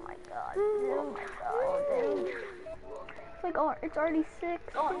 Oh my god, dude. It's like, oh, it's already 6.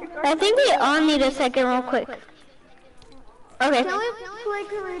 I think we all need a second real quick. Okay. Can we play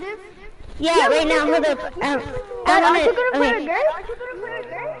creative? Yeah, right now, hold up. Aren't you gonna play a girl?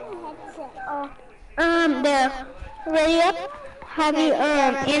 There. Ready up? Have you,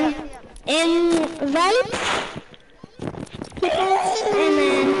 invite? And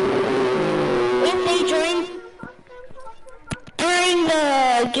then, if they join, during the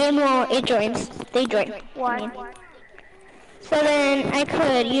game while it joins, they join. Why? I mean. So then I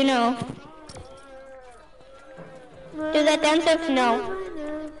could, you know, do that dance if no.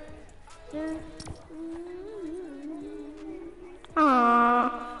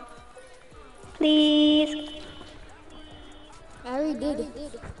 Aww. Please. I already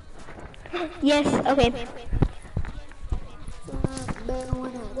did. Yes, okay.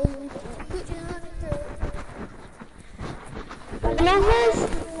 Numbers?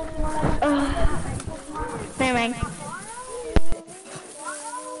 Never mind.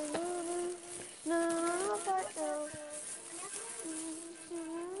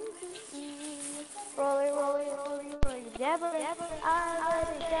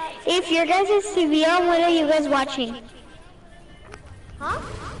 If your guys' TV on, what are you guys watching? Huh?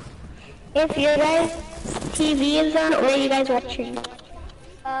 If your guys' TV is on, what are you guys watching?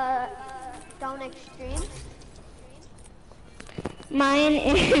 Down Extreme. Mine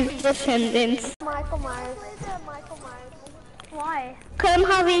is Descendants. Michael Myers. Why? Come,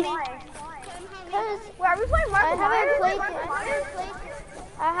 Javi. Because Where are we playing Michael Myers?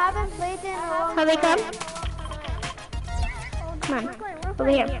 I haven't played it in a long Javi, come. time. Come on. Over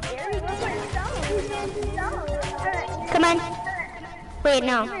here. Come on. Wait,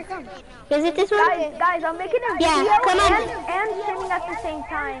 no. Is it this one? Guys, I'm making a Yeah, video come on. and streaming at the same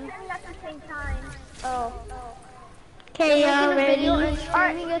time. Oh. Okay, y'all ready?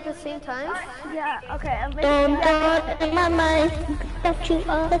 Streaming at the same time? Yeah, okay, I'm making Don't in my mind. Got you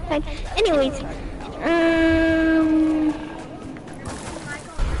all the time. Anyways,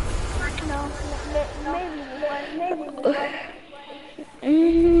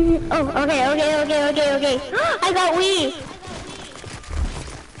 oh, okay. I got Wii.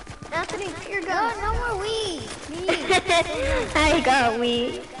 Anthony, you're good. No more Wii. I got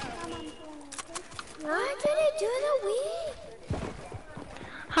Wii. Why did it do the Wii?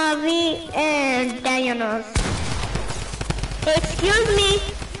 Javi and Daniel knows. Excuse me.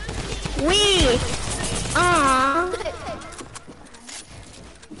 Wii. Aww.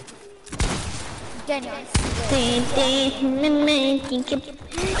 Daniel.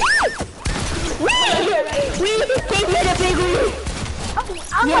 Wii, take me the big Wii.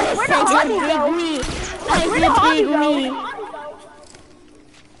 I'm Yes, like, where I the did Hobby big go? Wii. I Where the Hobby did big go? Wii.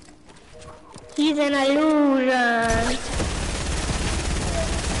 He's an illusion.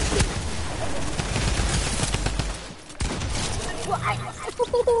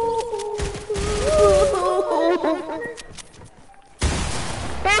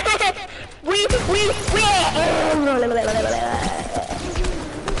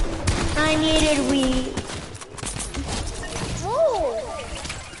 I needed Wii.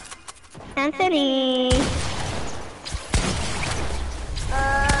 Anthony.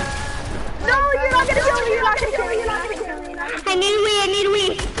 No, you're not gonna kill me. You're not gonna kill me. I need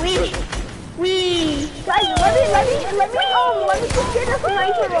Wii. Guys, let me just get a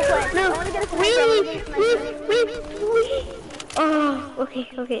sniper real quick. No, I wanna get a sniper. Wii. Oh, okay.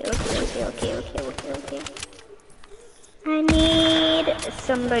 I need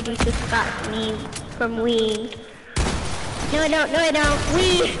somebody to stop me from Wii. No, I don't.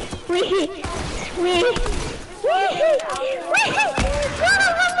 Wii.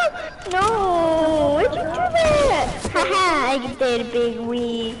 No, why'd you do that? Haha, I did big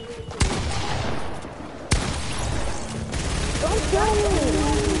Wii. Don't kill me.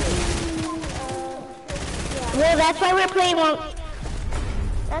 Well, that's why we're playing one.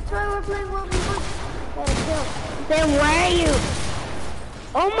 Then why are you?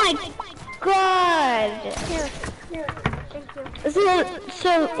 Oh my god. Here. Thank you.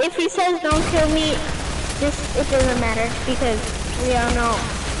 So if he says don't kill me, it doesn't matter because we all know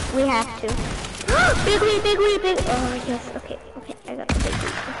we have to. Big Wii. Oh yes, okay, I got the big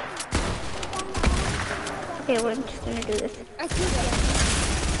Wii. Okay, we're just gonna do this.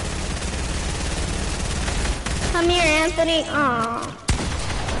 Come here, Anthony. Aww.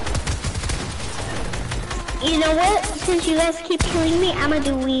 You know what? Since you guys keep killing me, I'ma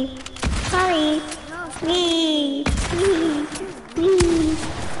do Wii. Sorry. Wii.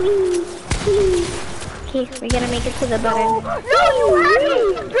 Okay, we're gonna make it to the button. No,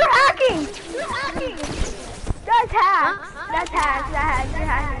 you're hacking. That's hack. You're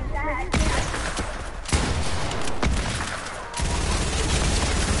hacking.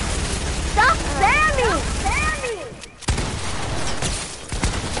 Stop spamming.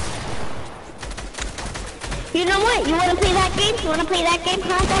 You know what? You wanna play that game? Huh,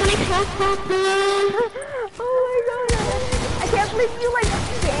 Dominic? Oh my god. I can't believe you like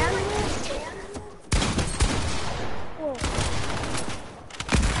spammed it.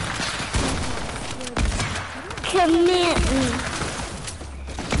 Commit me.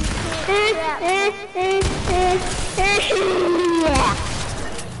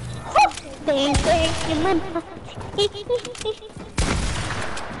 Thank you, my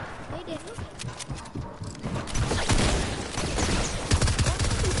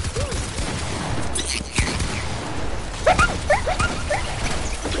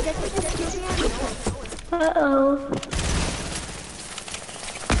Uh-oh.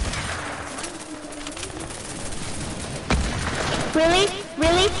 Really? You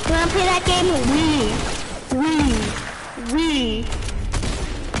wanna play that game? Wii.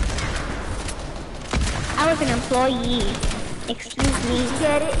 I was an employee. Excuse me.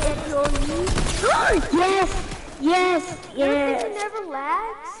 Get it, employee? Yes! Yes, yes. It never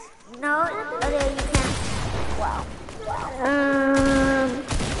lags? No, okay, you can't. Wow.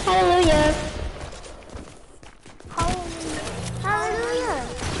 Hallelujah. Hallelujah.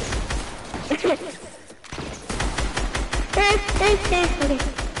 Okay.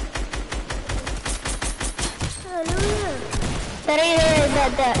 Hallelujah. Sorry,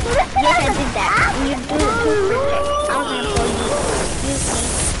 yes, I did that. You do it too perfect. I'll handle you.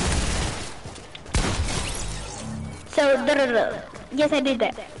 So, yes, I did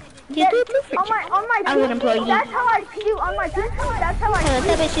that. You do it too perfect. On my I was an employee. that's how I do on my PC. That's how I do.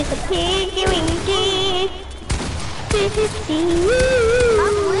 That bitch is a pinky winky.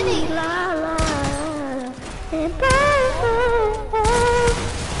 I'm winning. La la.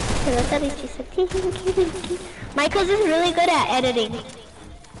 That bitch is a pinky winky. My cousin's really good at editing.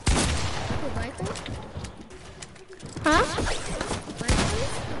 Huh?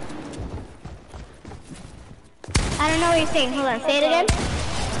 I don't know what you're saying. Hold on. Say it again.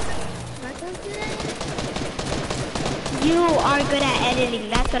 You are good at editing.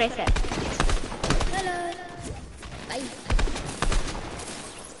 That's what I said. Hello. Bye.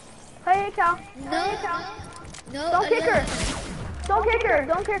 Hey, Cal. No. No. Don't kick her. Don't kick her.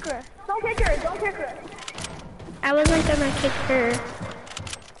 Don't kick her. Don't kick her. Don't kick her. I wasn't gonna kick her.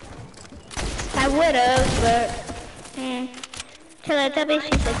 I would've, but Teletubbies,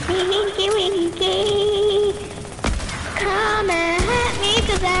 she's a winky winky. Come and hurt me,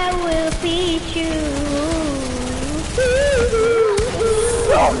 'cause I will beat you.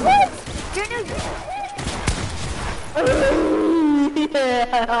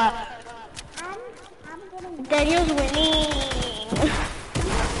 Daniel's winning.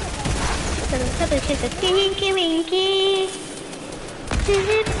 Teletubbies, she's a winky winky.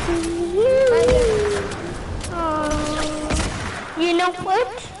 Oh, you know what?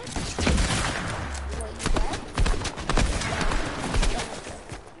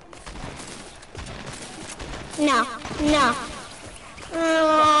 No.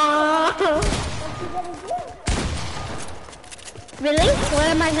 Really? What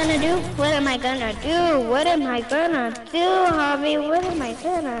am I gonna do? What am I gonna do? What am I gonna do, Harvey? What am I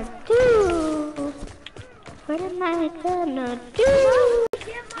gonna do? What am I gonna do?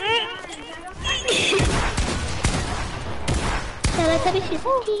 Teletubbies, she's a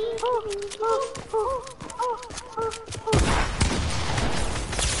king.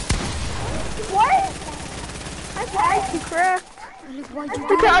 What? That's actually correct.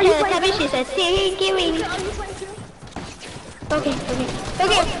 Teletubbies, she's a stinky wing. Okay, I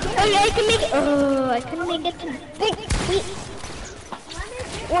can make it. Oh, I couldn't make it to big. Wait.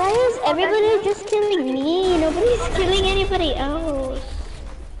 Why is everybody just killing me? Nobody's killing anybody else.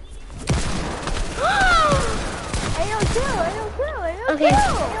 Okay.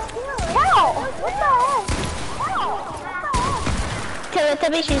 Hell! What the heck?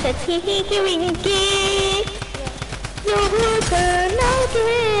 Teletubbies, she's a tinky winky. You're gonna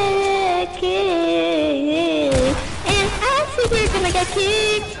get kicked. And I think you're gonna get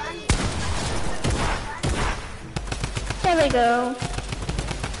kicked. There we go.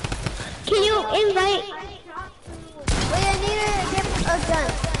 Can you invite? Wait, I need to get a gun.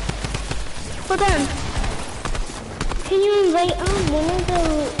 Hold on. Can you invite one of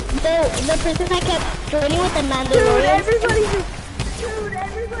the person I kept joining with the Mandalorian? Dude, everybody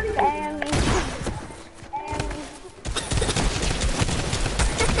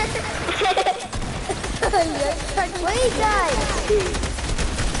Wait, guys.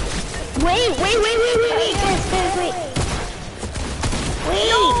 Wait, guys, wait.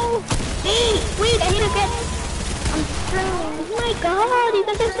 Wait, I need to get... I'm through. Oh my god, you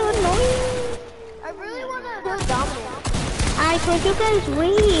guys are so annoying. I really want to do dominant. I told you guys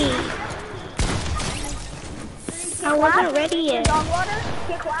wait. I wasn't ready yet. Dog water?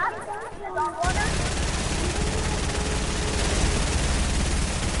 Kick lap? Dog water?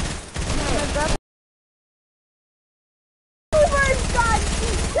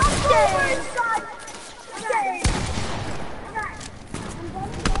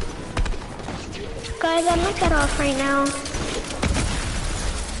 Guys, I'm gonna get off right now.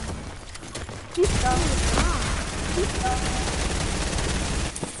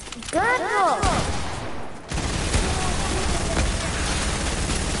 Good.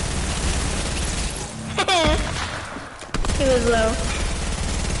 He was low.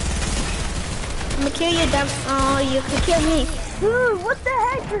 I'm gonna kill you, dumb. Oh, you can kill me. Dude, what the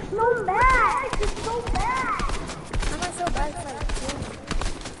heck? You're so bad. You're so bad. How am I so bad?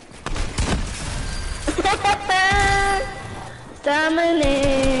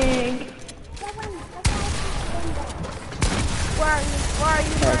 Dominic. Where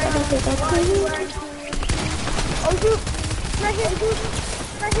are you? Oh shoot! Right here, shoot!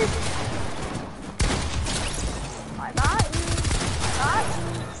 Right here! I got you.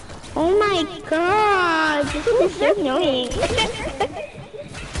 Oh my god, this is so annoying.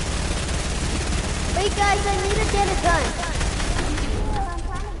 Wait guys, I need to get a gun.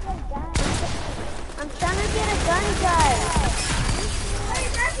 I'm trying to get a gun, guys.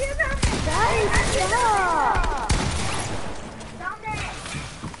 Guys, stop.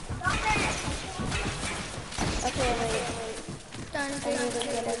 Okay, wait.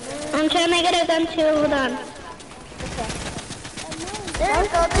 I'm trying to get a gun too, hold on. There we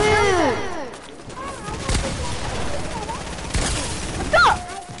go, dude. Stop!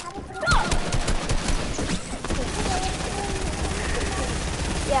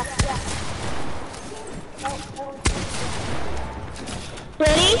 Yeah.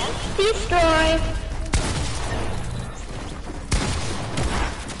 Ready? Destroy.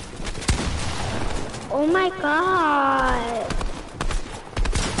 Oh my god.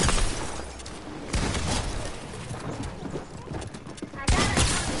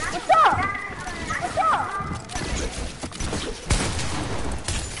 What's up? What's up?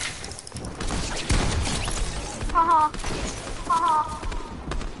 Haha. Haha.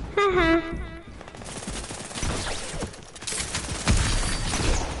 Haha.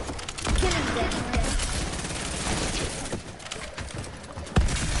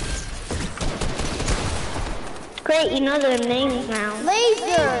 Great, you know their names now.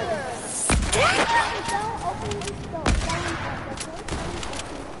 Laser.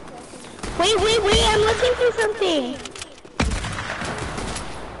 Wait, I'm looking for something.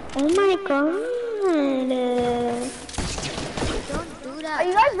 Oh my god. Don't do that. Are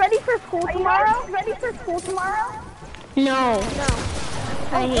you guys ready for school tomorrow? No.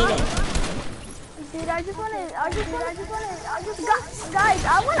 I hate it. Dude, guys, I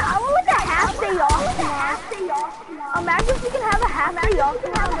want like a half day off tomorrow. Imagine if we can have a half day off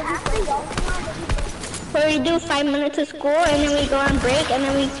tomorrow. Where we do 5 minutes of school and then we go on break and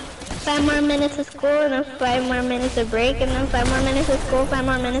then we 5 more minutes of school and then 5 more minutes of break and then 5 more minutes of school, 5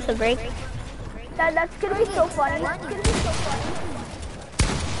 more minutes of break. That's gonna be so funny.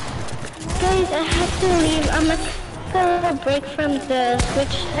 Guys, I have to leave. I'm gonna take a break from the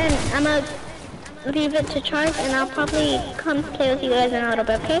Switch and I'm gonna leave it to charge and I'll probably come play with you guys in a little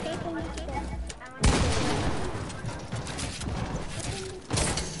bit, okay?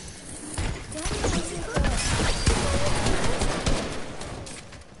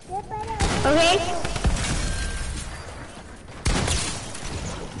 Okay?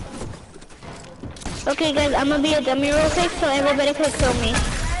 Okay guys, I'm gonna be a dummy real quick so everybody can kill me.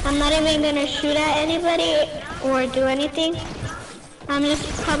 I'm not even gonna shoot at anybody or do anything. I'm just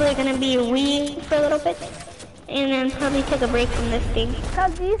probably gonna be weak for a little bit and then probably take a break from this thing.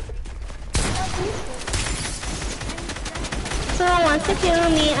 So wants to kill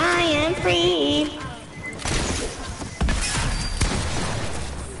me, I am free.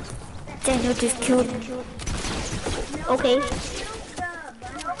 Daniel just killed me. Okay.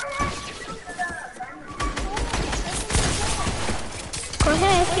 Go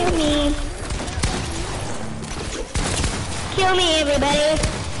ahead, kill me. Kill me, everybody.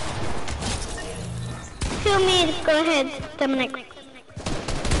 Kill me, go ahead, Dominic.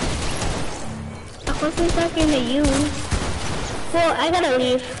 I wasn't talking to you. Well, I gotta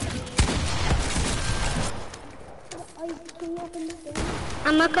leave.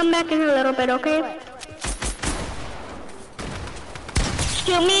 I'm gonna come back in a little bit, okay?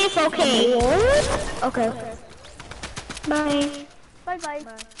 Shoot me if okay. Okay. Bye. Bye.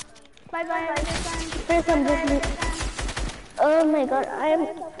 First, I'm just... Oh my god, I'm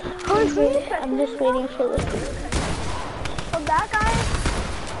hungry. I'm just waiting for this. Come back, guys.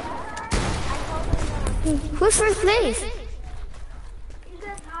 Who's first place? He's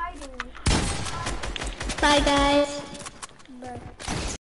just hiding. Bye, guys.